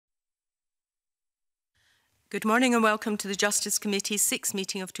Good morning and welcome to the Justice Committee's 6th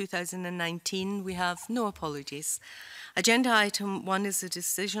meeting of 2019. We have no apologies. Agenda item 1 is a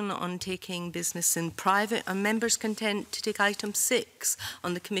decision on taking business in private, and members content to take item 6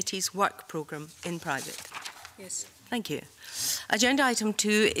 on the committee's work programme in private. Yes. Thank you. Agenda item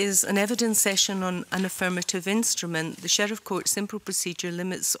 2 is an evidence session on an affirmative instrument, the Sheriff Court Simple Procedure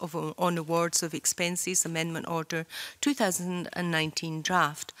Limits on Awards of Expenses Amendment Order 2019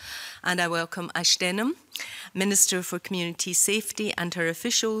 draft. And I welcome Denham, Minister for Community Safety, and her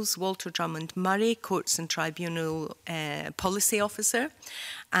officials, Walter Drummond-Murray, Courts and Tribunal Policy Officer,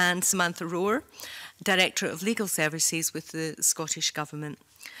 and Samantha Rore, Directorate of Legal Services with the Scottish Government.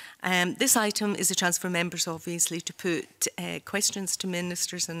 This item is a chance for members, obviously, to put questions to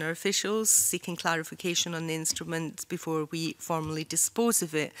ministers and their officials, seeking clarification on the instruments before we formally dispose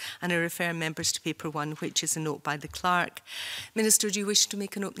of it. And I refer members to paper 1, which is a note by the clerk. Minister, do you wish to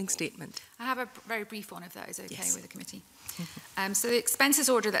make an opening statement? I have a very brief one, if that is okay with the committee. Mm-hmm. So the expenses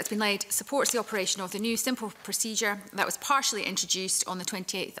order that's been laid supports the operation of the new simple procedure that was partially introduced on the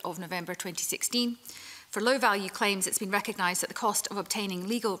 28th of November 2016. For low-value claims, it's been recognised that the cost of obtaining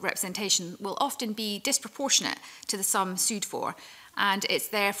legal representation will often be disproportionate to the sum sued for, and it's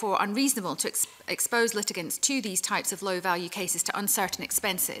therefore unreasonable to expose litigants to these types of low-value cases to uncertain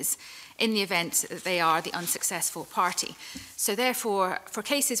expenses in the event that they are the unsuccessful party. So therefore, for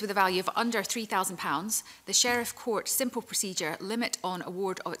cases with a value of under £3,000, the Sheriff Court Simple Procedure Limit on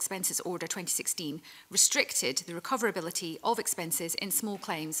Award of Expenses Order 2016 restricted the recoverability of expenses in small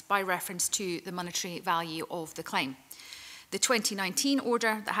claims by reference to the monetary value of the claim. The 2019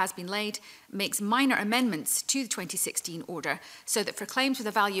 order that has been laid makes minor amendments to the 2016 order so that for claims with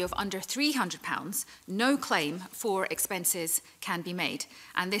a value of under £300, no claim for expenses can be made.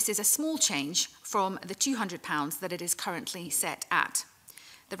 And this is a small change from the £200 that it is currently set at.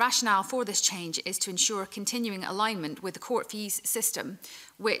 The rationale for this change is to ensure continuing alignment with the court fees system,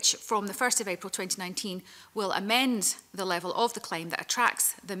 which from the 1st of April 2019 will amend the level of the claim that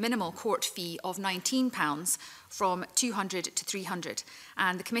attracts the minimal court fee of £19 from £200 to £300.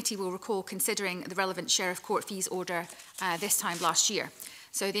 And the committee will recall considering the relevant Sheriff Court fees order this time last year.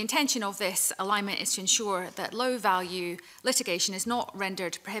 So the intention of this alignment is to ensure that low-value litigation is not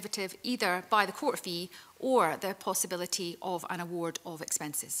rendered prohibitive either by the court fee or the possibility of an award of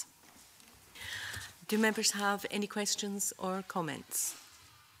expenses. Do members have any questions or comments?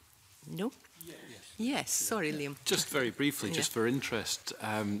 No? Yes, sorry, Liam. Just very briefly, just for interest,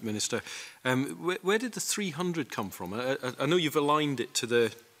 Minister, where did the 300 come from? I know you've aligned it to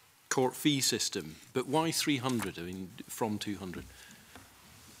the court fee system, but why 300, I mean, from 200?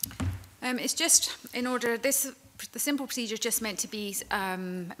 It's just in order, the simple procedure is just meant to be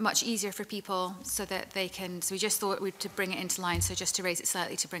much easier for people so that they can, so we just thought to bring it into line, so just to raise it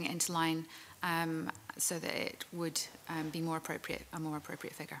slightly to bring it into line so that it would be more appropriate, a more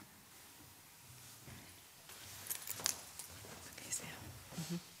appropriate figure.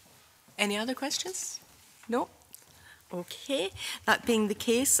 Any other questions? No? Okay. That being the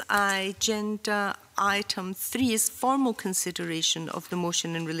case, agenda item 3 is formal consideration of the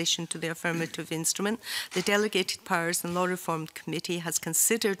motion in relation to the affirmative instrument. The Delegated Powers and Law Reform Committee has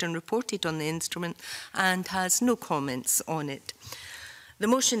considered and reported on the instrument and has no comments on it. The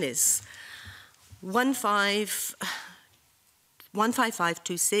motion is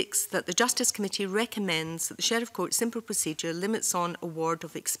 15526 that the Justice Committee recommends that the Sheriff Court Simple Procedure Limits on Award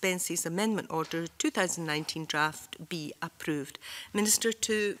of Expenses Amendment Order 2019 draft be approved. Minister,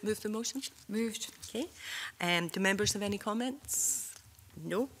 to move the motion? Moved. Okay. Do members have any comments?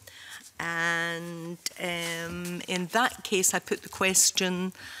 No. And in that case, I put the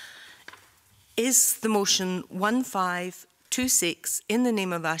question, is the motion 1526 in the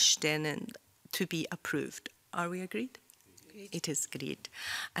name of Denham to be approved? Are we agreed? It is agreed.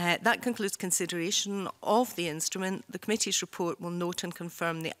 That concludes consideration of the instrument. The committee's report will note and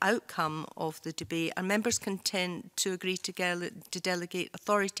confirm the outcome of the debate. Are members content to agree to delegate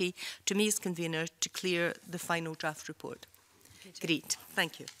authority to me as convener to clear the final draft report? Agreed.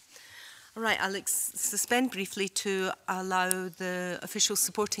 Thank you. All right, I'll suspend briefly to allow the officials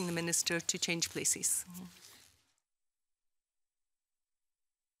supporting the minister to change places.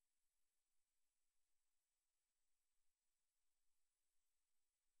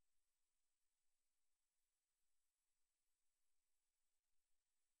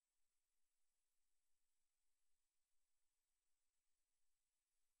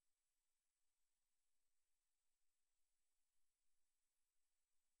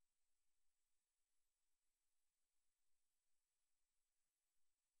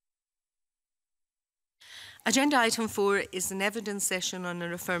 Agenda item 4 is an evidence session on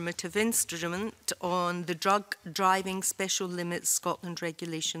an affirmative instrument on the Drug Driving Special Limits Scotland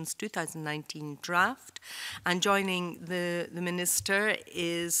Regulations 2019 draft. And joining the Minister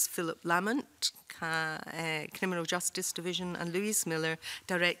is Philip Lamont, Criminal Justice Division, and Louise Miller,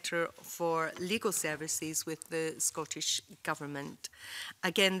 Director for Legal Services with the Scottish Government.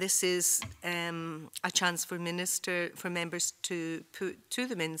 Again, this is a chance for members to put to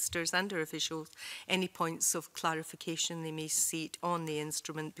the ministers and their officials any points of clarification they may seek on the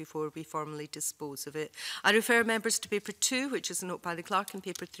instrument before we formally dispose of it. I refer members to paper 2, which is a note by the clerk, and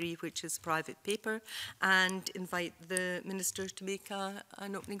paper 3, which is private paper, and invite the minister to make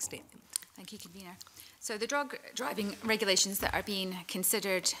an opening statement. Thank you, Convener. So the drug driving regulations that are being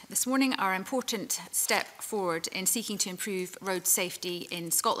considered this morning are an important step forward in seeking to improve road safety in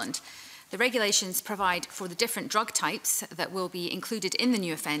Scotland. The regulations provide for the different drug types that will be included in the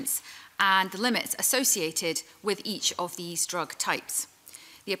new offence and the limits associated with each of these drug types.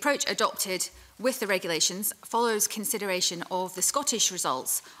 The approach adopted with the regulations follows consideration of the Scottish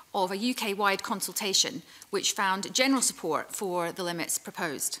results of a UK-wide consultation which found general support for the limits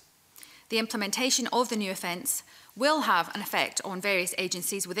proposed. The implementation of the new offence will have an effect on various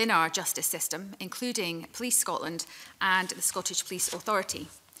agencies within our justice system, including Police Scotland and the Scottish Police Authority.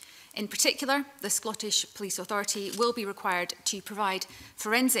 In particular, the Scottish Police Authority will be required to provide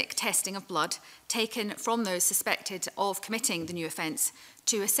forensic testing of blood taken from those suspected of committing the new offence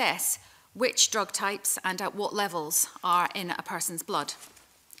to assess which drug types and at what levels are in a person's blood.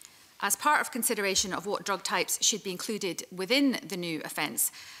 As part of consideration of what drug types should be included within the new offence,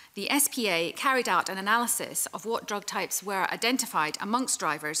 the SPA carried out an analysis of what drug types were identified amongst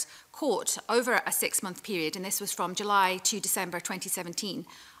drivers caught over a 6-month period, and this was from July to December 2017,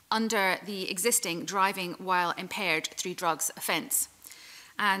 under the existing driving while impaired through drugs offence.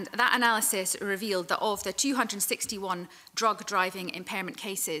 And that analysis revealed that of the 261 drug driving impairment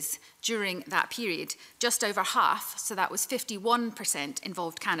cases during that period, just over half, so that was 51%,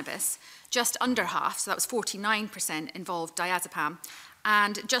 involved cannabis, just under half, so that was 49%, involved diazepam,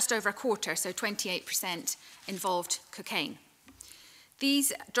 and just over a quarter, so 28%, involved cocaine.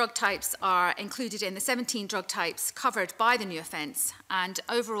 These drug types are included in the 17 drug types covered by the new offence, and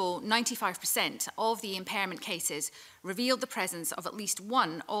overall 95% of the impairment cases revealed the presence of at least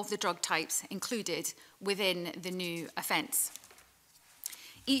one of the drug types included within the new offence.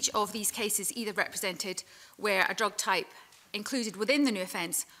 Each of these cases either represented where a drug type included within the new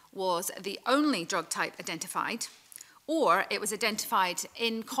offence was the only drug type identified, or it was identified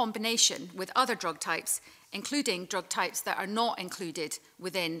in combination with other drug types, including drug types that are not included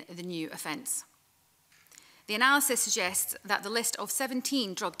within the new offence. The analysis suggests that the list of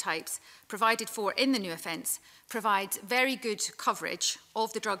 17 drug types provided for in the new offence provides very good coverage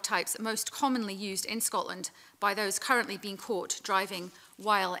of the drug types most commonly used in Scotland by those currently being caught driving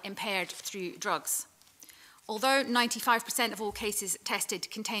while impaired through drugs. Although 95% of all cases tested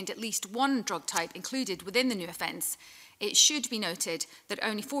contained at least one drug type included within the new offence, it should be noted that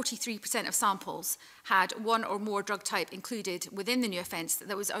only 43% of samples had one or more drug type included within the new offence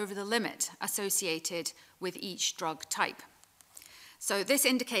that was over the limit associated with each drug type. So this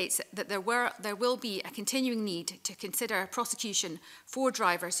indicates that there will be a continuing need to consider prosecution for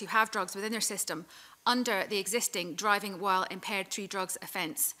drivers who have drugs within their system under the existing driving while impaired through drugs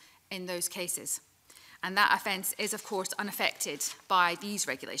offence in those cases. And that offence is, of course, unaffected by these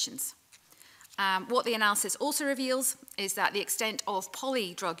regulations. What the analysis also reveals is that the extent of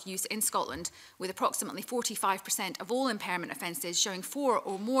polydrug use in Scotland, with approximately 45% of all impairment offences showing 4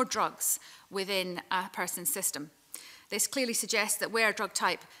 or more drugs within a person's system. This clearly suggests that where a drug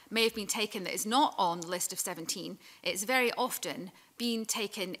type may have been taken that is not on the list of 17, it's very often being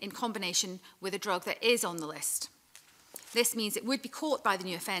taken in combination with a drug that is on the list. This means it would be caught by the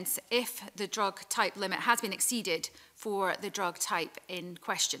new offence if the drug type limit has been exceeded for the drug type in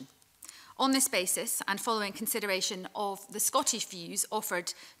question. On this basis, and following consideration of the Scottish views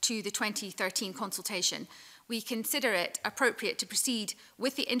offered to the 2013 consultation, we consider it appropriate to proceed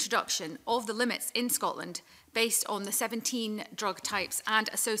with the introduction of the limits in Scotland based on the 17 drug types and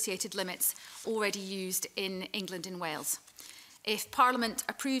associated limits already used in England and Wales. If Parliament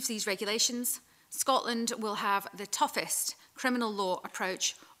approves these regulations, Scotland will have the toughest criminal law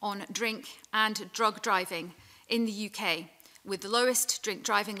approach on drink and drug driving in the UK, with the lowest drink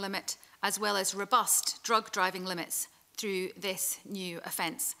driving limit as well as robust drug driving limits through this new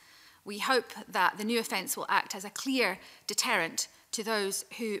offence. We hope that the new offence will act as a clear deterrent to those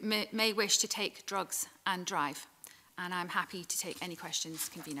who may wish to take drugs and drive. and I'm happy to take any questions,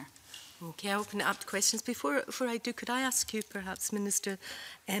 Convener. Okay, I'll open it up to questions. Before I do, could I ask you, perhaps, Minister,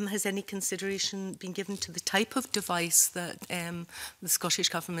 has any consideration been given to the type of device that the Scottish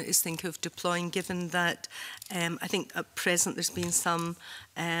Government is thinking of deploying, given that I think at present there's been some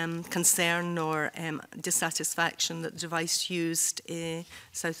concern or dissatisfaction that the device used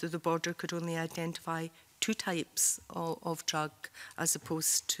south of the border could only identify 2 types of drug, as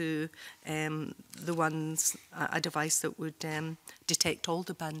opposed to a device that would detect all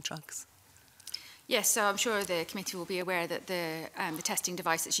the banned drugs? Yes, so I'm sure the committee will be aware that the testing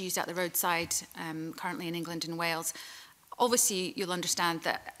device that's used at the roadside currently in England and Wales, obviously you'll understand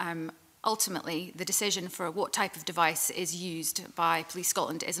that ultimately the decision for what type of device is used by Police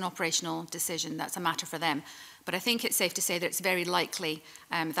Scotland is an operational decision. That's a matter for them. But I think it's safe to say that it's very likely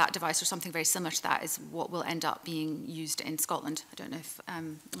that device or something very similar to that is what will end up being used in Scotland. I don't know if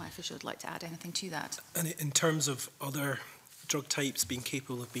my official would like to add anything to that. And in terms of other drug types being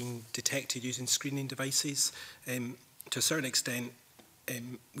capable of being detected using screening devices, to a certain extent,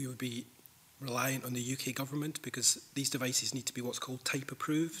 we would be reliant on the UK government, because these devices need to be what's called type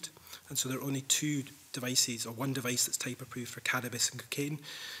approved. And so there are only 2 devices, or 1 device that's type approved for cannabis and cocaine.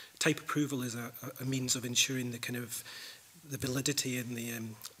 Type approval is a means of ensuring the kind of the validity and the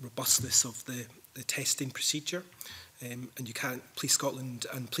robustness of the testing procedure. And you can't, Police Scotland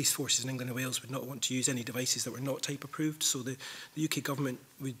and police forces in England and Wales would not want to use any devices that were not type approved. So the UK government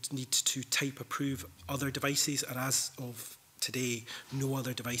would need to type approve other devices, and as of today, no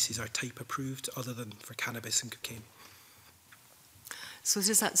other devices are type approved other than for cannabis and cocaine. So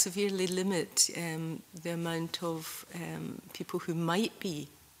does that severely limit the amount of people who might be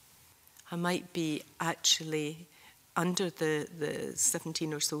actually under the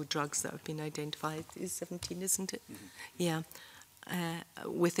 17 or so drugs that have been identified? Is 17, isn't it? Mm-hmm. Yeah.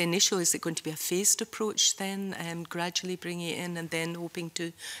 With initial, is it going to be a phased approach then, gradually bringing it in and then hoping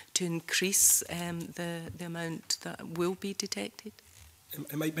to increase the amount that will be detected?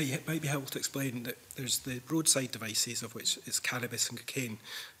 It might be helpful to explain that there's the roadside devices, of which is cannabis and cocaine,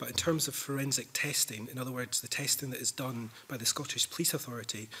 but in terms of forensic testing, in other words, the testing that is done by the Scottish Police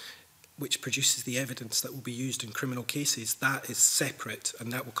Authority, which produces the evidence that will be used in criminal cases, that is separate,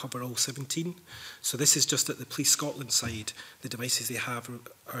 and that will cover all 17. So this is just at the Police Scotland side. The devices they have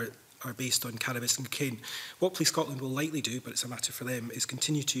are based on cannabis and cocaine. What Police Scotland will likely do, but it's a matter for them, is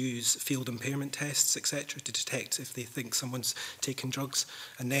continue to use field impairment tests, etc., to detect if they think someone's taken drugs.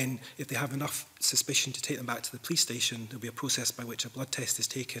 And then, if they have enough suspicion to take them back to the police station, there'll be a process by which a blood test is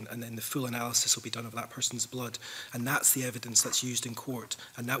taken, and then the full analysis will be done of that person's blood. And that's the evidence that's used in court,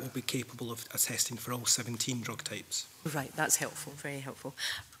 and that will be capable of attesting for all 17 drug types. Right, that's helpful, very helpful.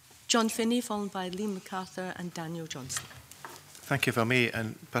 John Finney, followed by Liam MacArthur and Daniel Johnson. Thank you, if I may,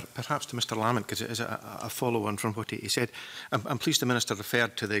 and perhaps to Mr Lamont, because it is a follow-on from what he said. I'm pleased the Minister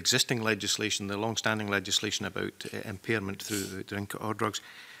referred to the existing legislation, the long-standing legislation about impairment through drink or drugs.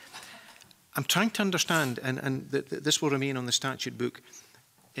 I'm trying to understand, and this will remain on the statute book,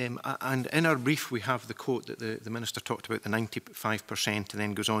 and in our brief we have the quote that the Minister talked about, the 95%, and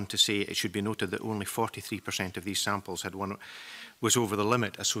then goes on to say it should be noted that only 43% of these samples was over the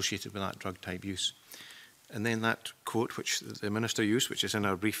limit associated with that drug type use. And then that quote, which the Minister used, which is in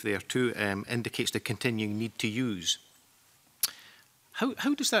our brief there too, indicates the continuing need to use.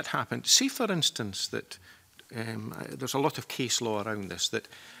 How does that happen? Say, for instance, that there's a lot of case law around this, that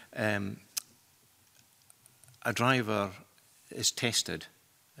a driver is tested.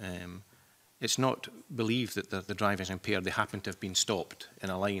 It's not believed that the driver is impaired. They happen to have been stopped in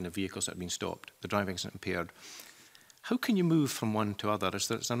a line of vehicles that have been stopped. The driver isn't impaired. How can you move from one to other? Is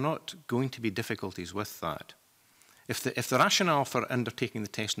there not going to be difficulties with that? If the rationale for undertaking the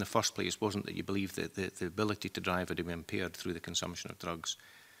test in the first place wasn't that you believe that the ability to drive would be impaired through the consumption of drugs,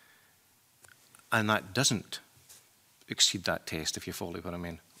 and that doesn't exceed that test, if you follow what I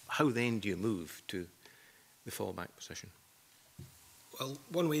mean, how then do you move to the fallback position? Well,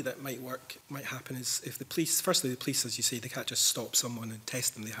 one way that might happen is if the police, firstly the police, as you say, they can't just stop someone and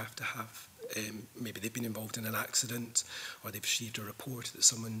test them. They have to have maybe they've been involved in an accident, or they've received a report that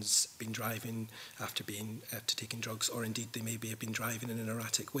someone's been driving after taking drugs, or indeed they maybe have been driving in an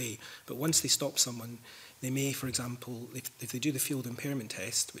erratic way. But once they stop someone, they may, for example, if they do the field impairment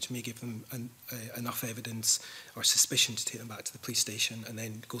test, which may give them enough evidence or suspicion to take them back to the police station and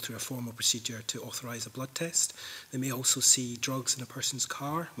then go through a formal procedure to authorise a blood test. They may also see drugs in a person's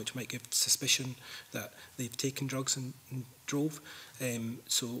car, which might give suspicion that they've taken drugs and drove.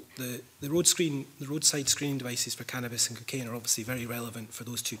 So the roadside screening devices for cannabis and cocaine are obviously very relevant for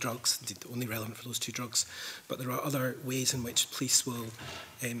those 2 drugs, indeed only relevant for those 2 drugs. But there are other ways in which police will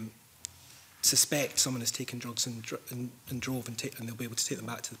suspect someone has taken drugs and drove, and they'll be able to take them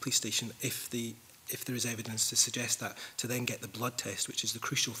back to the police station if there is evidence to suggest that, to then get the blood test, which is the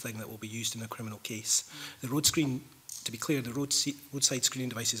crucial thing that will be used in a criminal case. The road screen, to be clear, the roadside screening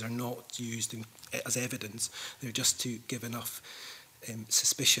devices are not used as evidence. They're just to give enough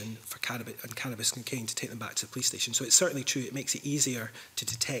suspicion for cannabis and cocaine to take them back to the police station. So it's certainly true, it makes it easier to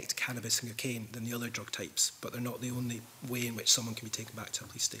detect cannabis and cocaine than the other drug types, but they're not the only way in which someone can be taken back to a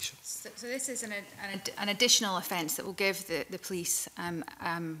police station. So this is an additional offence that will give the police,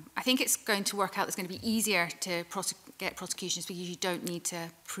 I think it's going to work out, it's going to be easier to get prosecutions because you don't need to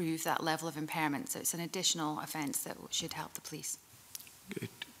prove that level of impairment. So it's an additional offence that should help the police. Good.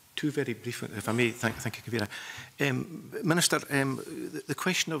 Two very brief, if I may, thank you, Kavira. Minister, the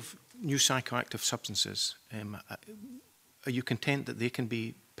question of new psychoactive substances, are you content that they can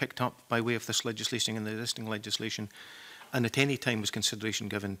be picked up by way of this legislation and the existing legislation, and at any time was consideration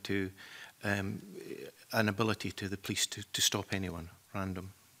given to an ability to the police to stop anyone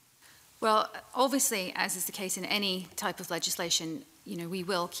random? Well, obviously, as is the case in any type of legislation, you know, we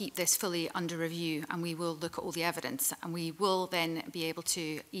will keep this fully under review and we will look at all the evidence, and we will then be able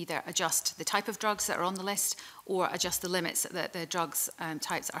to either adjust the type of drugs that are on the list or adjust the limits that the drugs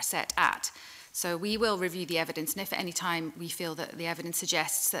types are set at. So we will review the evidence, and if at any time we feel that the evidence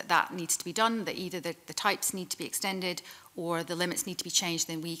suggests that that needs to be done, that either the types need to be extended or the limits need to be changed,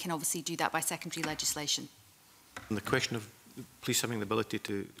 then we can obviously do that by secondary legislation. And the question of police having the ability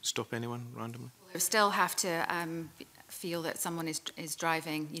to stop anyone randomly? They still have to feel that someone is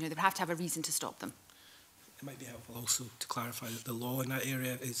driving, you know, they have to have a reason to stop them. It might be helpful also to clarify that the law in that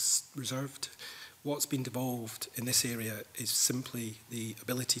area is reserved. What's been devolved in this area is simply the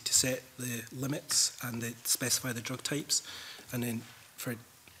ability to set the limits and specify the drug types. And then for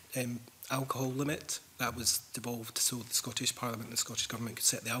alcohol limit, that was devolved so the Scottish Parliament and the Scottish Government could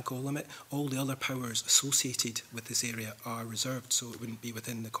set the alcohol limit. All the other powers associated with this area are reserved, so it wouldn't be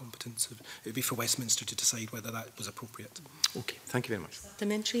within the competence of, it would be for Westminster to decide whether that was appropriate. Okay, thank you very much.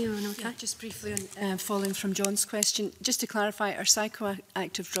 Supplementary, Yeah, just briefly, on, following from John's question, just to clarify, are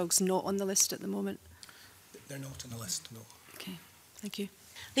psychoactive drugs not on the list at the moment? They're not on the list, no. Okay, thank you.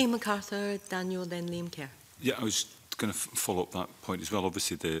 Liam MacArthur, Daniel, then Liam Kerr. Yeah, I was going to follow up that point as well.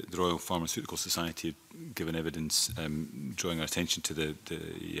 Obviously, the Royal Pharmaceutical Society have given evidence drawing our attention to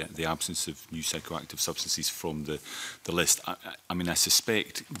the absence of new psychoactive substances from the list. I mean, I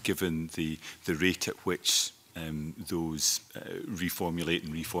suspect, given the rate at which those reformulate,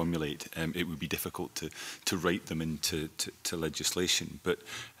 it would be difficult to write them into legislation. But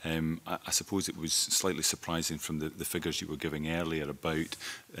I suppose it was slightly surprising from the figures you were giving earlier about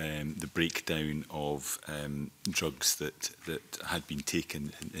the breakdown of drugs that had been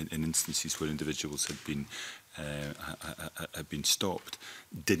taken in instances where individuals had been stopped,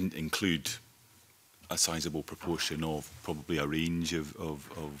 didn't include a sizable proportion of probably a range of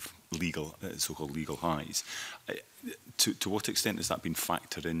legal, so-called legal highs. To what extent has that been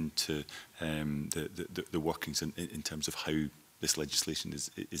factored into the workings in terms of how this legislation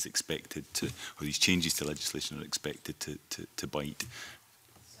is expected to, or these changes to legislation are expected to bite?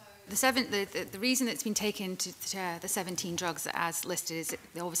 The reason it's been taken to the 17 drugs as listed is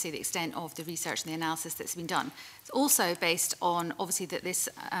obviously the extent of the research and the analysis that's been done. It's also based on, obviously, that this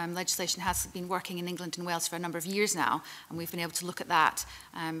legislation has been working in England and Wales for a number of years now, and we've been able to look at that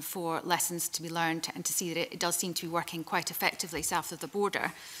for lessons to be learned and to see that it does seem to be working quite effectively south of the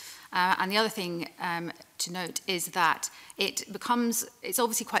border. And the other thing to note is that it's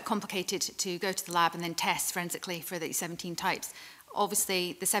obviously quite complicated to go to the lab and then test forensically for the 17 types.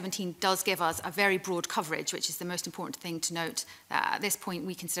 Obviously, the 17 does give us a very broad coverage, which is the most important thing to note. At this point,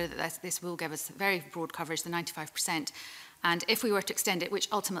 we consider that this will give us very broad coverage, the 95%. And if we were to extend it, which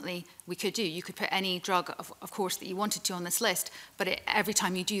ultimately we could do, you could put any drug, of course, that you wanted to on this list, but every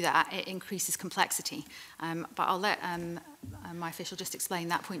time you do that, it increases complexity. But I'll let my official just explain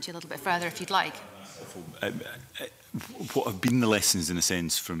that point to you a little bit further if you'd like. What have been the lessons, in a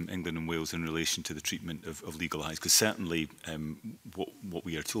sense, from England and Wales in relation to the treatment of legal highs? Because certainly what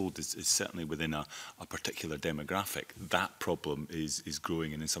we are told is certainly within a particular demographic, that problem is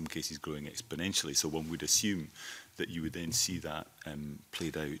growing, and in some cases growing exponentially. So one would assume that you would then see that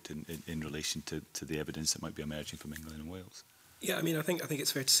played out in relation to the evidence that might be emerging from England and Wales. Yeah, I mean, I think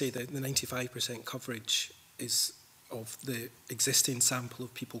it's fair to say that the 95% coverage is of the existing sample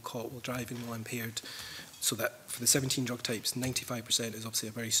of people caught while driving while impaired. so that for the 17 drug types, 95% is obviously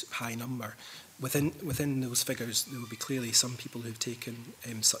a very high number. Within those figures, there will be clearly some people who've taken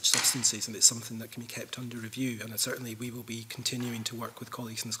such substances, and it's something that can be kept under review. And certainly we will be continuing to work with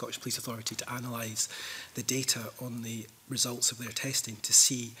colleagues in the Scottish Police Authority to analyse the data on the results of their testing to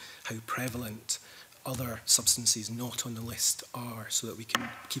see how prevalent other substances not on the list are, so that we can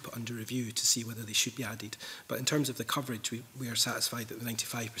keep it under review to see whether they should be added. But in terms of the coverage, we are satisfied that the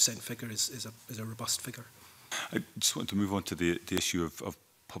 95% figure is a robust figure. I just want to move on to the issue of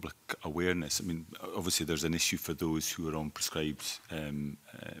public awareness. I mean, obviously there's an issue for those who are on prescribed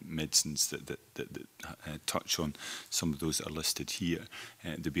medicines that touch on some of those that are listed here.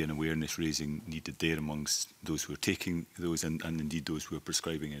 There'd be an awareness raising needed there amongst those who are taking those and indeed those who are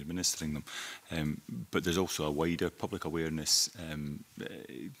prescribing and administering them. But there's also a wider public awareness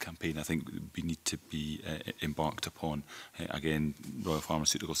campaign I think we need to be embarked upon. Again, Royal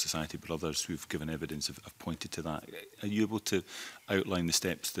Pharmaceutical Society, but others who've given evidence have pointed to that. Are you able to outline the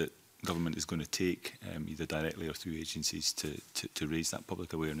steps that government is going to take, either directly or through agencies, to raise that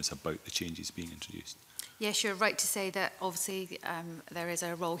public awareness about the changes being introduced? Yes, you're right to say that obviously there is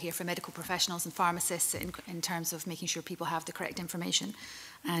a role here for medical professionals and pharmacists in terms of making sure people have the correct information.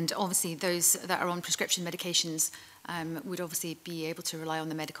 And obviously those that are on prescription medications would obviously be able to rely on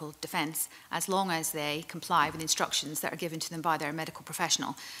the medical defence as long as they comply with instructions that are given to them by their medical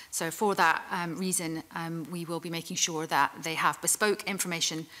professional. So for that reason, we will be making sure that they have bespoke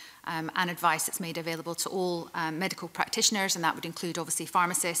information and advice that's made available to all medical practitioners, and that would include obviously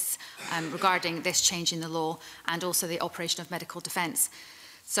pharmacists regarding this change in the law and also the operation of medical defence.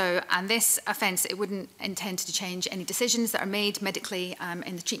 So, and this offence, it wouldn't intend to change any decisions that are made medically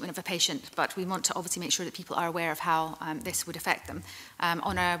in the treatment of a patient, but we want to obviously make sure that people are aware of how this would affect them.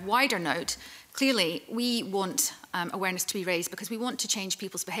 On a wider note, clearly we want awareness to be raised because we want to change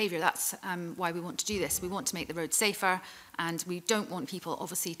people's behaviour. That's why we want to do this. We want to make the roads safer, and we don't want people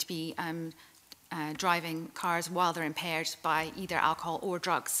obviously to be driving cars while they're impaired by either alcohol or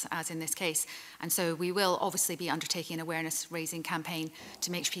drugs, as in this case. And so we will obviously be undertaking an awareness-raising campaign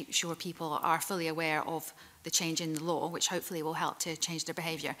to make sure people are fully aware of the change in the law, which hopefully will help to change their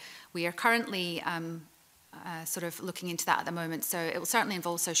behaviour. We are currently sort of looking into that at the moment, so it will certainly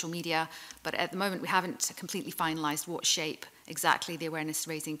involve social media, but at the moment we haven't completely finalised what shape exactly the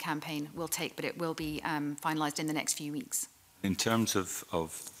awareness-raising campaign will take, but it will be finalised in the next few weeks. In terms of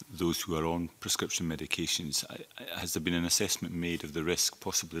those who are on prescription medications, has there been an assessment made of the risk,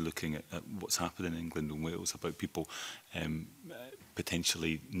 possibly looking at what's happened in England and Wales about people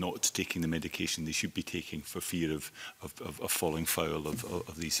potentially not taking the medication they should be taking for fear of falling foul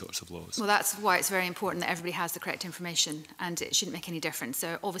of these sorts of laws? Well, that's why it's very important that everybody has the correct information, and it shouldn't make any difference.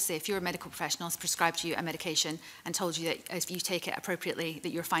 So obviously, if your medical professional has prescribed you a medication and told you that if you take it appropriately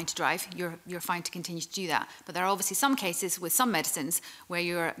that you're fine to drive, you're fine to continue to do that. But there are obviously some cases with some medicines where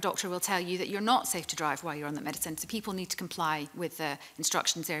your doctor will tell you that you're not safe to drive while you're on that medicine. So people need to comply with the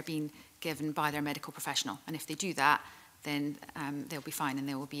instructions they're being given by their medical professional. And if they do that, then they'll be fine and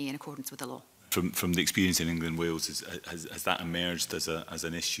they will be in accordance with the law. From the experience in England and Wales, has that emerged as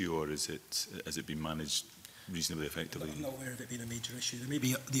an issue, or has it been managed reasonably effectively? I'm not aware of it being a major issue. There may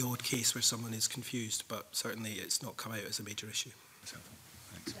be the odd case where someone is confused, but certainly it's not come out as a major issue.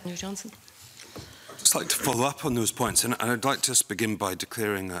 Thanks. Senator Johnson. I'd just like to follow up on those points, and I'd like to just begin by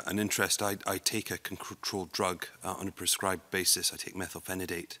declaring an interest. I take a controlled drug on a prescribed basis. I take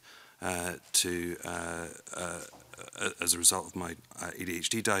methylphenidate as a result of my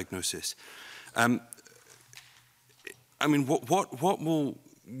ADHD diagnosis. I mean, what will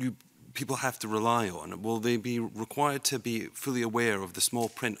people have to rely on? Will they be required to be fully aware of the small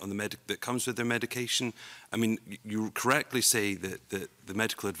print on the that comes with their medication? I mean, you correctly say that the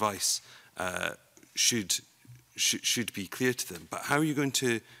medical advice should be clear to them, but how are you going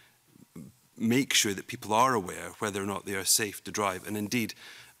to make sure that people are aware whether or not they are safe to drive? And indeed,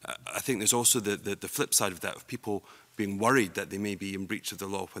 I think there's also the flip side of that, of people being worried that they may be in breach of the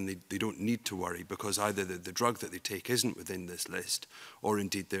law when they don't need to worry, because either the drug that they take isn't within this list, or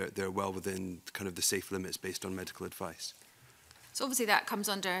indeed they're well within kind of the safe limits based on medical advice. So obviously that comes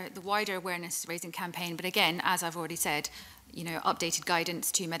under the wider awareness raising campaign, but again, as I've already said, you know, updated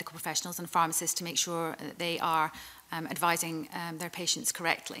guidance to medical professionals and pharmacists to make sure that they are advising their patients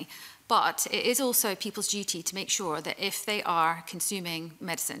correctly. But it is also people's duty to make sure that if they are consuming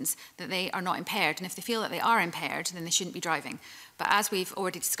medicines, that they are not impaired. And if they feel that they are impaired, then they shouldn't be driving. But as we've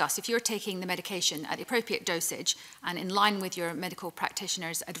already discussed, if you're taking the medication at the appropriate dosage and in line with your medical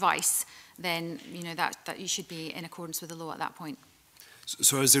practitioner's advice, then you know that you should be in accordance with the law at that point.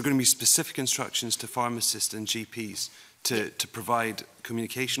 So is there going to be specific instructions to pharmacists and GPs to provide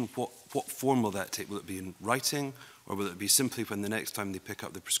communication what form will that take? Will it be in writing, or will it be simply when the next time they pick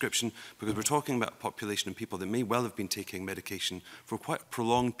up the prescription? Because we're talking about a population of people that may well have been taking medication for quite a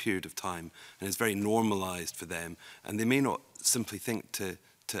prolonged period of time, and it's very normalised for them, and they may not simply think to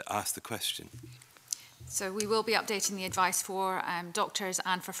ask the question. So we will be updating the advice for doctors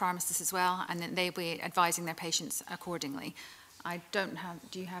and for pharmacists as well, and then they'll be advising their patients accordingly. I don't have,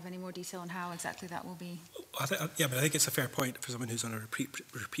 do you have any more detail on how exactly that will be? Yeah, but I think it's a fair point for someone who's on a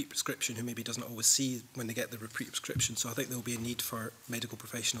repeat prescription who maybe doesn't always see when they get the repeat prescription. So I think there will be a need for medical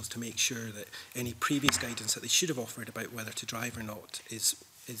professionals to make sure that any previous guidance that they should have offered about whether to drive or not is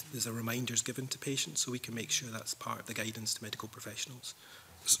a reminders given to patients, so we can make sure that's part of the guidance to medical professionals.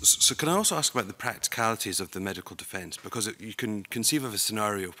 So can I also ask about the practicalities of the medical defence? Because you can conceive of a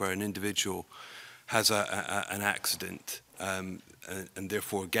scenario where an individual has an accident and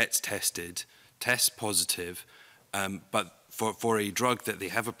therefore gets tested, tests positive, but for a drug that they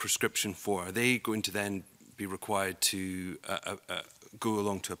have a prescription for, are they going to then be required to go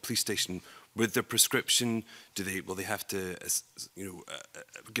along to a police station with their prescription? Will they have to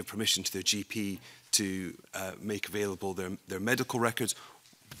give permission to their GP to make available their medical records?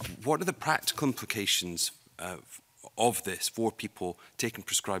 What are the practical implications of this for people taking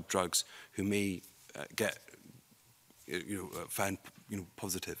prescribed drugs who may get found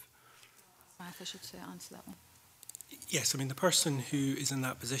positive? Samantha should answer that one. Yes, I mean, the person who is in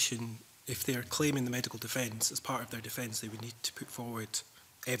that position, if they're claiming the medical defence, as part of their defence, they would need to put forward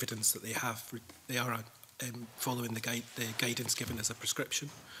evidence that they are following the guidance given as a prescription.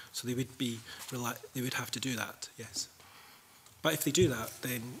 So they would have to do that, yes. But if they do that,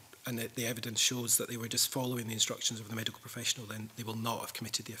 then, and the evidence shows that they were just following the instructions of the medical professional, then they will not have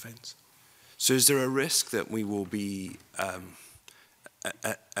committed the offence. So is there a risk that we will be,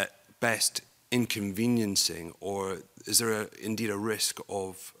 at best, inconveniencing, or is there indeed a risk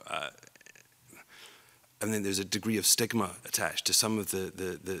of, I mean, there's a degree of stigma attached to some of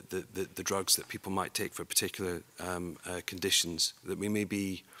the drugs that people might take for particular conditions, that we may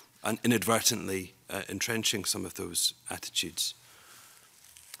be inadvertently entrenching some of those attitudes?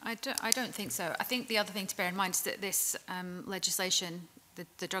 I don't think so. I think the other thing to bear in mind is that this legislation,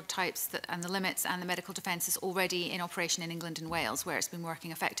 the drug types and the limits and the medical defence is already in operation in England and Wales, where it's been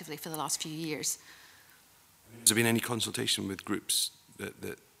working effectively for the last few years. Has there been any consultation with groups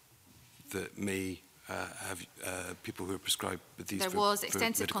that may have people who are prescribed with these? There was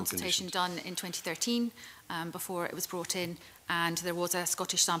extensive consultation done in 2013 before it was brought in, and there was a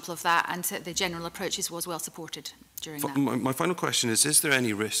Scottish sample of that, and the general approaches was well supported during that. My final question is there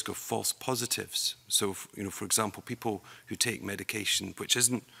any risk of false positives? So, for example, people who take medication which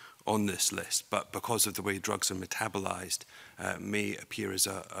isn't on this list, but because of the way drugs are metabolised, may appear as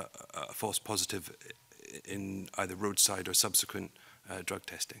a false positive in either roadside or subsequent drug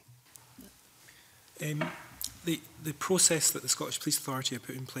testing? The process that the Scottish Police Authority have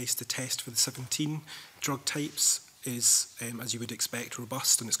put in place to test for the 17 drug types is, as you would expect,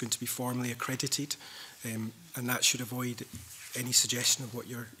 robust, and it's going to be formally accredited, and that should avoid any suggestion of what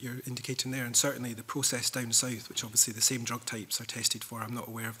you're indicating there. And certainly the process down south, which obviously the same drug types are tested for, I'm not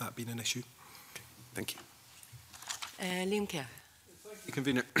aware of that being an issue. Okay. Thank you. Liam Kerr. Thank you,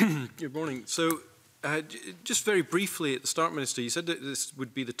 Convener. Good morning. So, just very briefly at the start, Minister, you said that this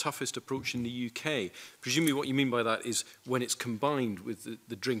would be the toughest approach in the UK. Presumably what you mean by that is when it's combined with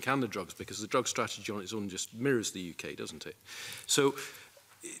the drink and the drugs, because the drug strategy on its own just mirrors the UK, doesn't it? So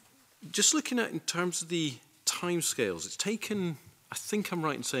just looking at in terms of the timescales, it's taken, I think I'm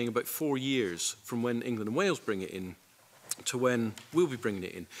right in saying, about 4 years from when England and Wales bring it in to when we'll be bringing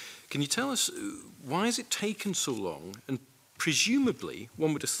it in. Can you tell us why has it taken so long? And presumably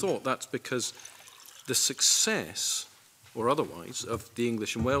one would have thought that's because the success, or otherwise, of the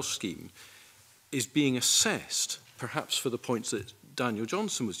English and Welsh scheme is being assessed, perhaps for the points that Daniel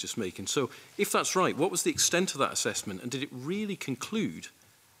Johnson was just making. So if that's right, what was the extent of that assessment, and did it really conclude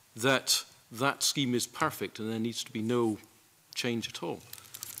that that scheme is perfect and there needs to be no change at all?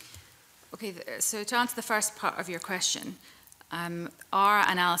 Okay, so to answer the first part of your question, our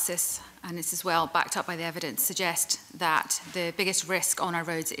analysis, and this is well backed up by the evidence, suggest that the biggest risk on our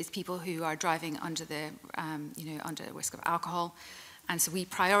roads is people who are driving under the, under the risk of alcohol. And so we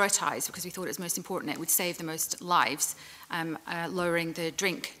prioritised, because we thought it was most important, it would save the most lives, lowering the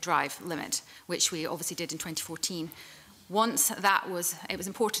drink drive limit, which we obviously did in 2014. Once that was, it was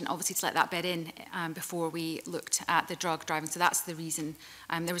important obviously to let that bed in before we looked at the drug driving. So that's the reason.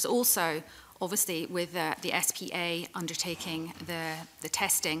 There was also obviously, with the SPA undertaking the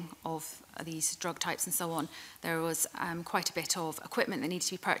testing of these drug types and so on, there was quite a bit of equipment that needed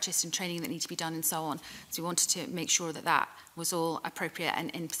to be purchased and training that needed to be done and so on. So we wanted to make sure that that was all appropriate and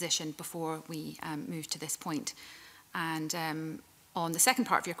in position before we moved to this point. And on the second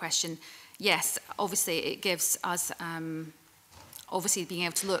part of your question, yes, obviously it gives us, obviously being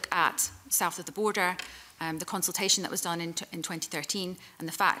able to look at south of the border, the consultation that was done in 2013, and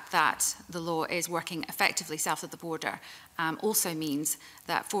the fact that the law is working effectively south of the border also means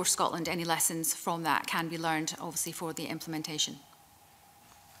that for Scotland, any lessons from that can be learned, obviously, for the implementation.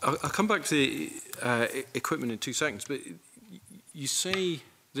 I'll come back to the equipment in 2 seconds, but you say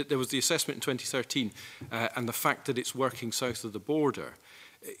that there was the assessment in 2013 and the fact that it's working south of the border.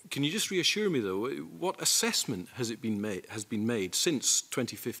 Can you just reassure me, though, what assessment has been made since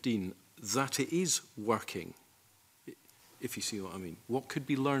 2015 that it is working, if you see what I mean? What could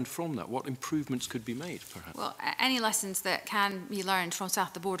be learned from that? What improvements could be made, perhaps? Well, any lessons that can be learned from south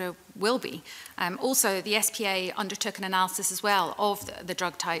of the border will be. Also, the SPA undertook an analysis as well of the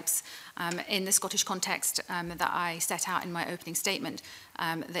drug types in the Scottish context that I set out in my opening statement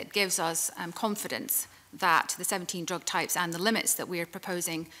that gives us confidence that the 17 drug types and the limits that we are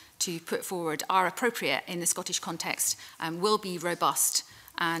proposing to put forward are appropriate in the Scottish context, will be robust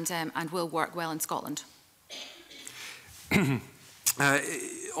and will work well in Scotland.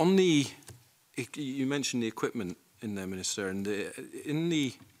 On the, you mentioned the equipment in there, Minister, and in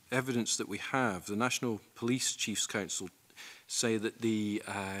the evidence that we have, the National Police Chiefs Council say that the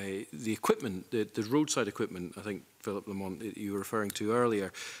equipment, the roadside equipment, I think, Philip Lamont, that you were referring to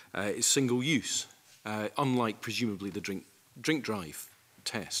earlier, is single use, unlike presumably the drink drive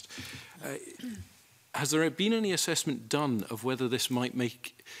test. Has there been any assessment done of whether this might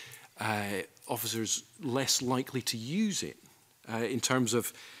make officers less likely to use it in terms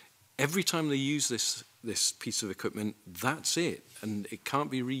of every time they use this piece of equipment, that's it, and it can't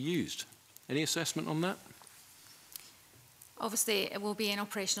be reused? Any assessment on that? Obviously, it will be an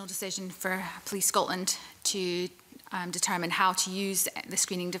operational decision for Police Scotland to determine how to use the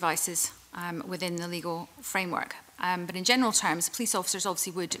screening devices within the legal framework. But in general terms, police officers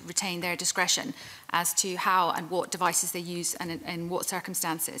obviously would retain their discretion as to how and what devices they use and in what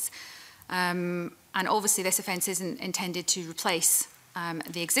circumstances. And obviously this offence isn't intended to replace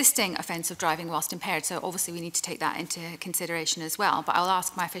the existing offence of driving whilst impaired, so obviously we need to take that into consideration as well. But I'll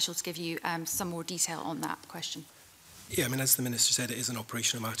ask my official to give you some more detail on that question. Yeah, I mean, as the Minister said, it is an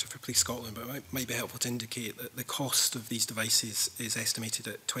operational matter for Police Scotland, but it might be helpful to indicate that the cost of these devices is estimated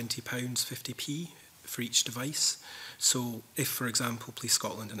at £20.50p for each device. So if, for example, Police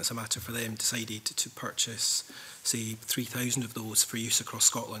Scotland, and it's a matter for them, decided to purchase, say, 3,000 of those for use across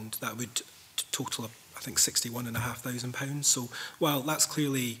Scotland, that would total up, I think, £61,500. So while that's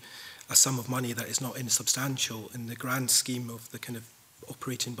clearly a sum of money that is not insubstantial in the grand scheme of the kind of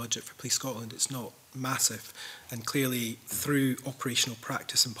operating budget for Police Scotland, it's not massive, and clearly through operational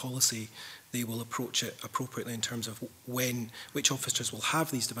practice and policy they will approach it appropriately in terms of which officers will have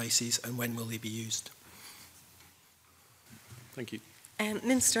these devices and when will they be used. Thank you.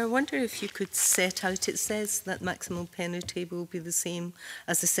 Minister, I wonder if you could set out, it says that maximum penalty will be the same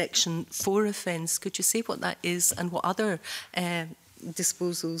as the Section 4 offence. Could you say what that is and what other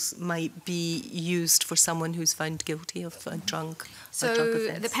disposals might be used for someone who's found guilty of a drug offence? So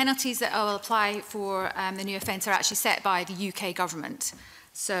the penalties that will apply for the new offence are actually set by the UK government.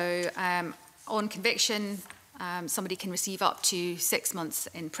 So on conviction, somebody can receive up to 6 months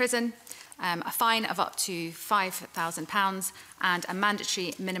in prison, a fine of up to £5,000 and a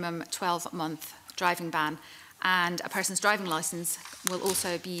mandatory minimum 12-month driving ban. And a person's driving licence will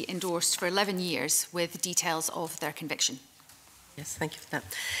also be endorsed for 11 years with details of their conviction. Yes, thank you for that.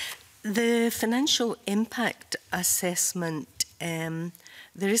 The financial impact assessment, there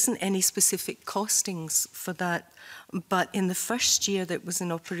isn't any specific costings for that, but in the first year that was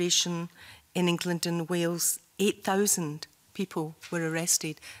in operation in England and Wales, 8,000 people were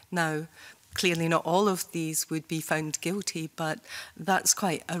arrested. Now, clearly not all of these would be found guilty, but that's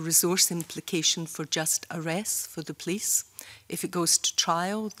quite a resource implication for just arrests for the police. If it goes to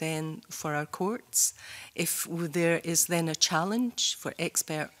trial, then for our courts. If there is then a challenge for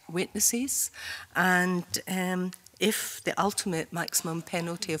expert witnesses, and if the ultimate maximum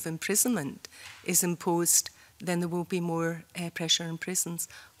penalty of imprisonment is imposed, then there will be more pressure in prisons.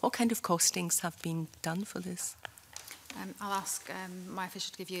 What kind of costings have been done for this? I'll ask my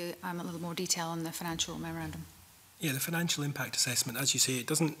official to give you a little more detail on the financial memorandum. Yeah, the financial impact assessment, as you say, it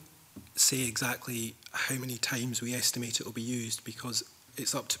doesn't say exactly how many times we estimate it will be used, because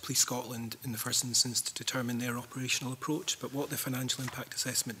it's up to Police Scotland in the first instance to determine their operational approach. But what the financial impact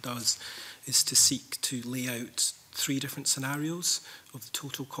assessment does is to seek to lay out 3 different scenarios of the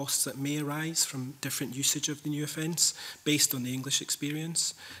total costs that may arise from different usage of the new offence based on the English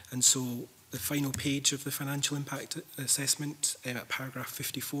experience. And so the final page of the financial impact assessment at paragraph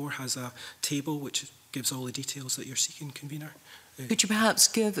 54 has a table which gives all the details that you're seeking, Convener. Could you perhaps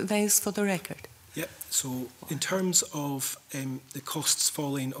give those for the record? Yep. So in terms of the costs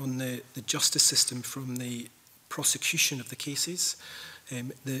falling on the justice system from the prosecution of the cases,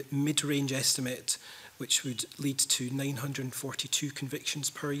 the mid-range estimate, which would lead to 942 convictions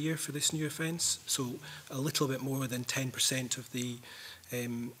per year for this new offence, so a little bit more than 10% of the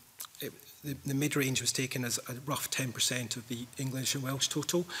mid-range was taken as a rough 10% of the English and Welsh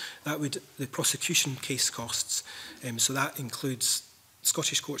total. That would, the prosecution case costs, so that includes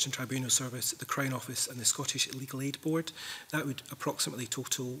Scottish Courts and Tribunal Service, the Crown Office and the Scottish Legal Aid Board, that would approximately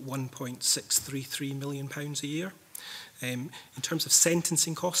total £1.633 million a year. In terms of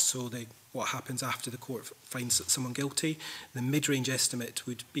sentencing costs, so what happens after the court finds someone guilty, the mid-range estimate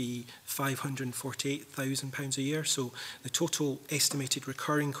would be £548,000 a year. So the total estimated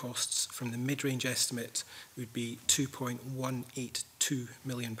recurring costs from the mid-range estimate would be £2.182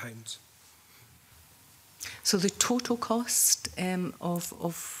 million. So the total cost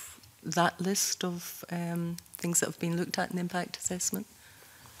of that list of things that have been looked at in the impact assessment?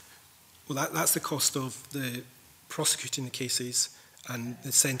 Well, that's the cost of the prosecuting the cases and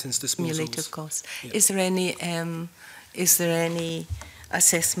the sentence disposals. Cumulative costs. Yeah. Is there any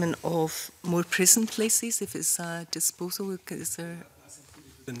assessment of more prison places if it's a disposal? Is there? That's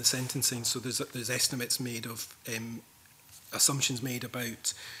included in the sentencing. So there's estimates made of assumptions made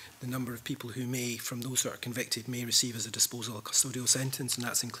about the number of people who may, from those that are convicted, may receive as a disposal a custodial sentence, and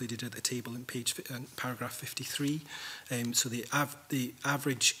that's included at the table in paragraph 53. So the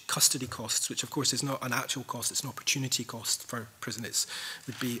average custody costs, which of course is not an actual cost, it's an opportunity cost for prison,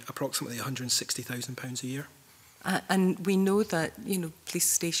 would be approximately £160,000 a year. And we know that, you know, police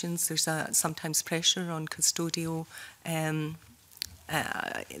stations, there's sometimes pressure on custodial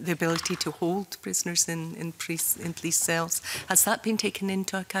the ability to hold prisoners in police cells. Has that been taken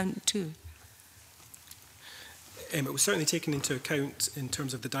into account too? It was certainly taken into account in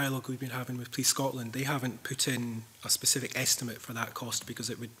terms of the dialogue we've been having with Police Scotland. They haven't put in a specific estimate for that cost because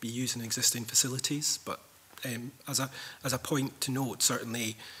it would be using existing facilities. But as a point to note,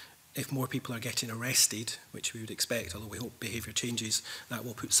 certainly if more people are getting arrested, which we would expect, although we hope behaviour changes, that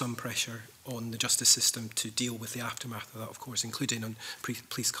will put some pressure on the justice system to deal with the aftermath of that, of course, including on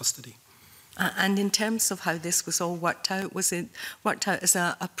police custody. And in terms of how this was all worked out, was it worked out as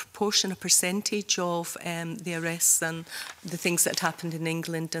a proportion, a percentage of the arrests and the things that happened in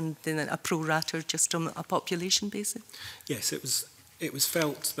England, and then a pro rata just on a population basis? Yes, it was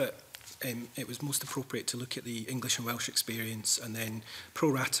felt that it was most appropriate to look at the English and Welsh experience and then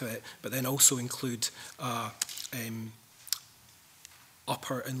pro-rata it, but then also include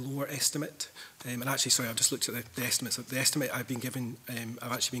upper and lower estimate. And actually, sorry, I've just looked at the estimates. The estimate I've been given,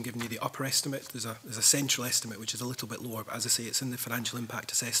 I've actually been giving you the upper estimate. There's a central estimate which is a little bit lower, but as I say, it's in the financial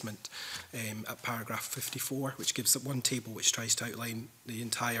impact assessment at paragraph 54, which gives one table which tries to outline the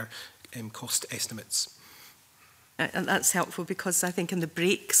entire cost estimates. And that's helpful because I think in the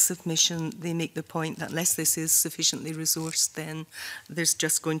break submission they make the point that unless this is sufficiently resourced, then there's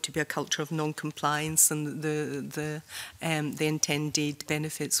just going to be a culture of non-compliance and the intended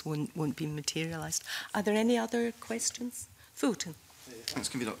benefits won't be materialised. Are there any other questions? Fulton. Thanks,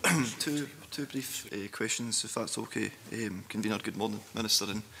 Convener. two brief questions, if that's okay. Convener, good morning, Minister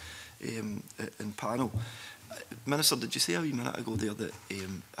and panel. Minister, did you say a wee minute ago there that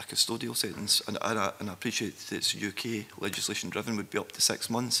a custodial sentence, and I appreciate that it's UK legislation driven, would be up to 6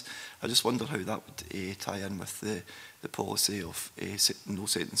 months. I just wonder how that would tie in with the policy of no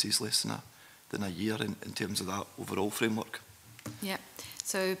sentences less than a year in terms of that overall framework. Yeah.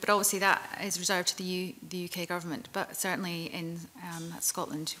 So, but obviously that is reserved to the UK government. But certainly in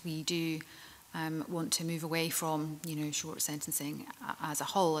Scotland, we do want to move away from, short sentencing as a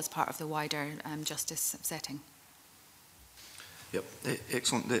whole, as part of the wider justice setting. Yep,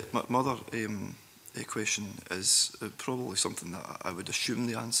 excellent. My other question is probably something that I would assume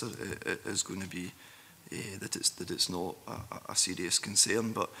the answer is going to be that it's not a serious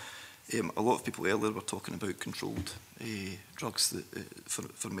concern, but a lot of people earlier were talking about controlled drugs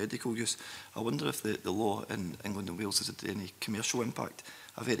for medical use. I wonder if the law in England and Wales has had any commercial impact.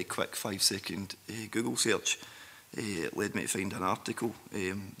 A very quick 5-second Google search led me to find an article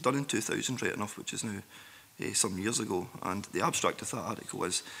done in 2000, right enough, which is now some years ago, and the abstract of that article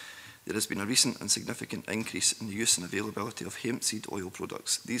is There has been a recent and significant increase in the use and availability of hemp seed oil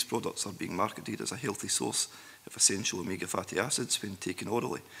products. These products are being marketed as a healthy source of essential omega fatty acids when taken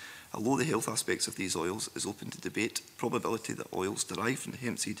orally. Although the health aspects of these oils is open to debate, probability that oils derived from the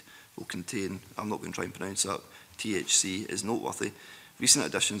hemp seed will contain, I'm not going to try and pronounce that, THC is noteworthy. Recent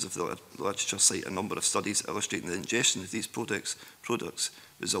editions of the literature cite a number of studies illustrating the ingestion of these products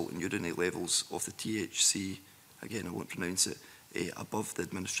result in urinary levels of the THC, again I won't pronounce it, above the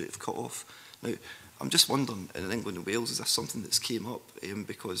administrative cut-off. Now, I'm just wondering, in England and Wales, is this something that's came up?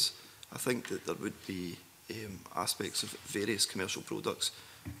 Because I think that there would be aspects of various commercial products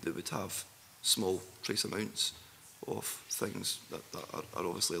that would have small trace amounts of things that are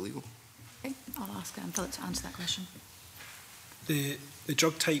obviously illegal. Okay, I'll ask Philip to answer that question. The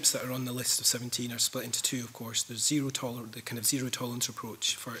drug types that are on the list of 17 are split into two, of course. There's the kind of zero tolerance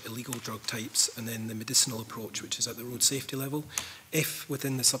approach for illegal drug types, and then the medicinal approach, which is at the road safety level. If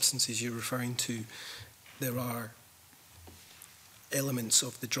within the substances you're referring to, there are elements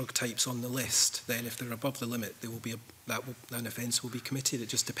of the drug types on the list, then if they're above the limit, there will be an offence will be committed. It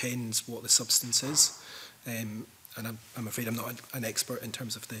just depends what the substance is. And I'm afraid I'm not an expert in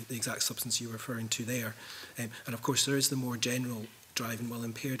terms of the exact substance you're referring to there. And of course, there is the more general driving while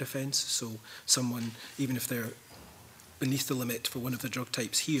impaired offence. So someone, even if they're beneath the limit for one of the drug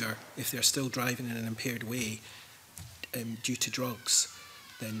types here, if they're still driving in an impaired way due to drugs,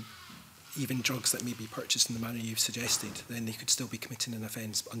 then even drugs that may be purchased in the manner you've suggested, then they could still be committing an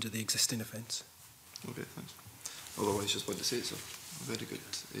offence under the existing offence. Okay, thanks. Otherwise, just want to say it's a very good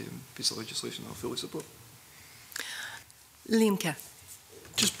piece of legislation I'll fully support. Liam Kerr.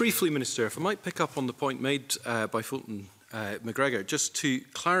 Just briefly, Minister, if I might pick up on the point made by Fulton McGregor, just to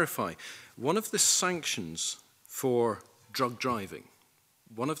clarify, one of the sanctions for drug driving,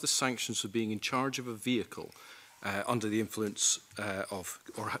 one of the sanctions for being in charge of a vehicle under the influence of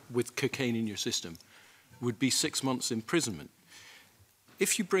or with cocaine in your system would be 6 months imprisonment.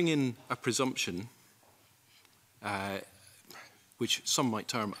 If you bring in a presumption, which some might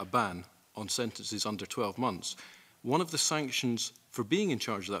term a ban on sentences under 12 months, one of the sanctions for being in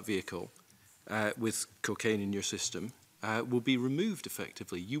charge of that vehicle with cocaine in your system will be removed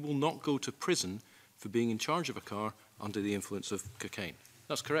effectively. You will not go to prison for being in charge of a car under the influence of cocaine.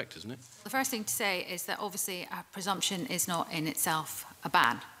 That's correct, isn't it? The first thing to say is that obviously a presumption is not in itself a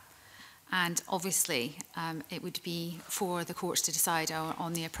ban. And obviously it would be for the courts to decide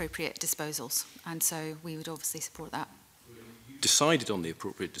on the appropriate disposals. And so we would obviously support that. Decided on the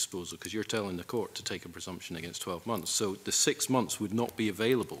appropriate disposal because you're telling the court to take a presumption against 12 months. So the 6 months would not be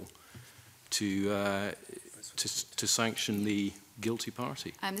available to sanction the guilty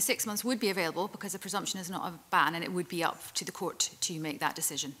party. The 6 months would be available because the presumption is not a ban, and it would be up to the court to make that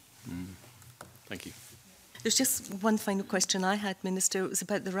decision. Thank you. There's just one final question I had, Minister. It was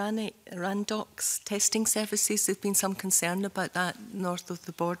about the Randox testing services. There's been some concern about that north of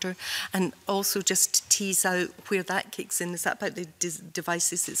the border. And also just to tease out where that kicks in, is that about the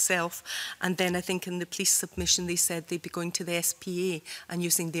devices itself? And then I think in the police submission they said they'd be going to the SPA and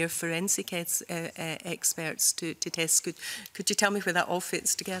using their forensic experts to test. Could you tell me where that all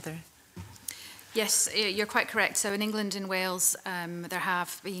fits together? Yes, you're quite correct. So in England and Wales, there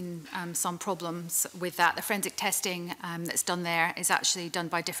have been some problems with that. The forensic testing that's done there is actually done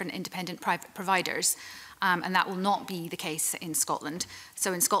by different independent private providers, and that will not be the case in Scotland.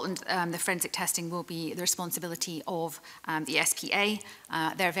 So in Scotland, the forensic testing will be the responsibility of the SPA.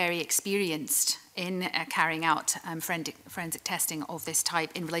 They're very experienced in carrying out forensic testing of this type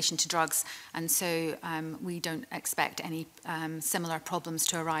in relation to drugs, and so we don't expect any similar problems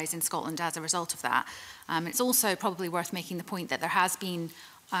to arise in Scotland as a result of that. It's also probably worth making the point that there has been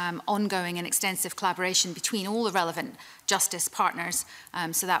ongoing and extensive collaboration between all the relevant justice partners,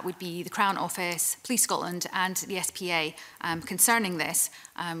 so that would be the Crown Office, Police Scotland and the SPA concerning this,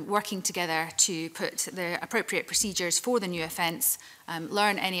 working together to put the appropriate procedures for the new offence,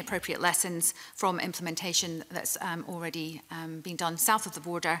 learn any appropriate lessons from implementation that's already been done south of the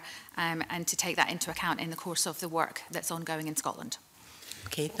border, and to take that into account in the course of the work that's ongoing in Scotland.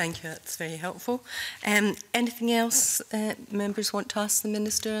 Okay, thank you. That's very helpful. Anything else members want to ask the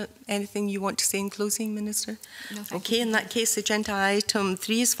Minister? Anything you want to say in closing, Minister? No, thank you. you. In that case, agenda item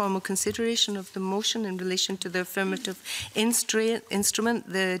 3 is formal consideration of the motion in relation to the affirmative instrument.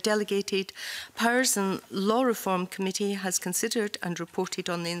 The Delegated Powers and Law Reform Committee has considered and reported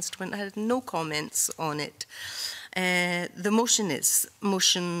on the instrument. I had no comments on it. The motion is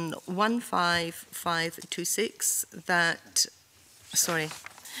motion 15526 that... Sorry.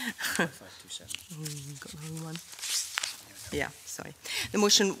 Got the wrong one. Yeah, sorry. The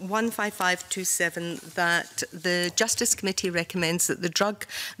motion 15527 that the Justice Committee recommends that the Drug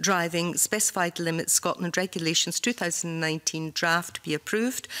Driving Specified Limits Scotland Regulations 2019 draft be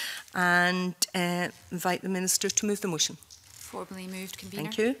approved, and invite the Minister to move the motion. Formally moved, Convener.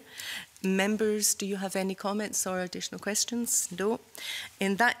 Thank you. Members, do you have any comments or additional questions? No.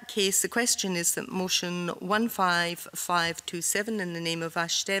 In that case, the question is that motion 15527 in the name of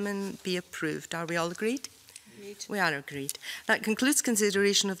Ash Demon be approved. Are we all agreed? Agreed. We are agreed. That concludes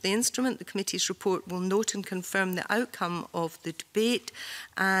consideration of the instrument. The committee's report will note and confirm the outcome of the debate.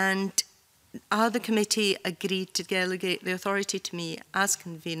 And are the committee agreed to delegate the authority to me as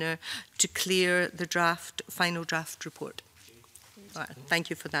convener to clear the final draft report? Right, thank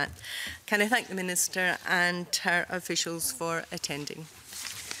you for that. Can I thank the Minister and her officials for attending?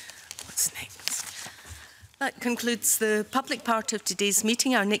 What's next? That concludes the public part of today's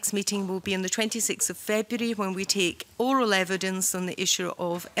meeting. Our next meeting will be on the 26th of February when we take oral evidence on the issue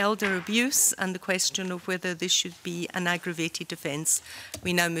of elder abuse and the question of whether this should be an aggravated offence.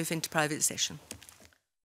 We now move into private session.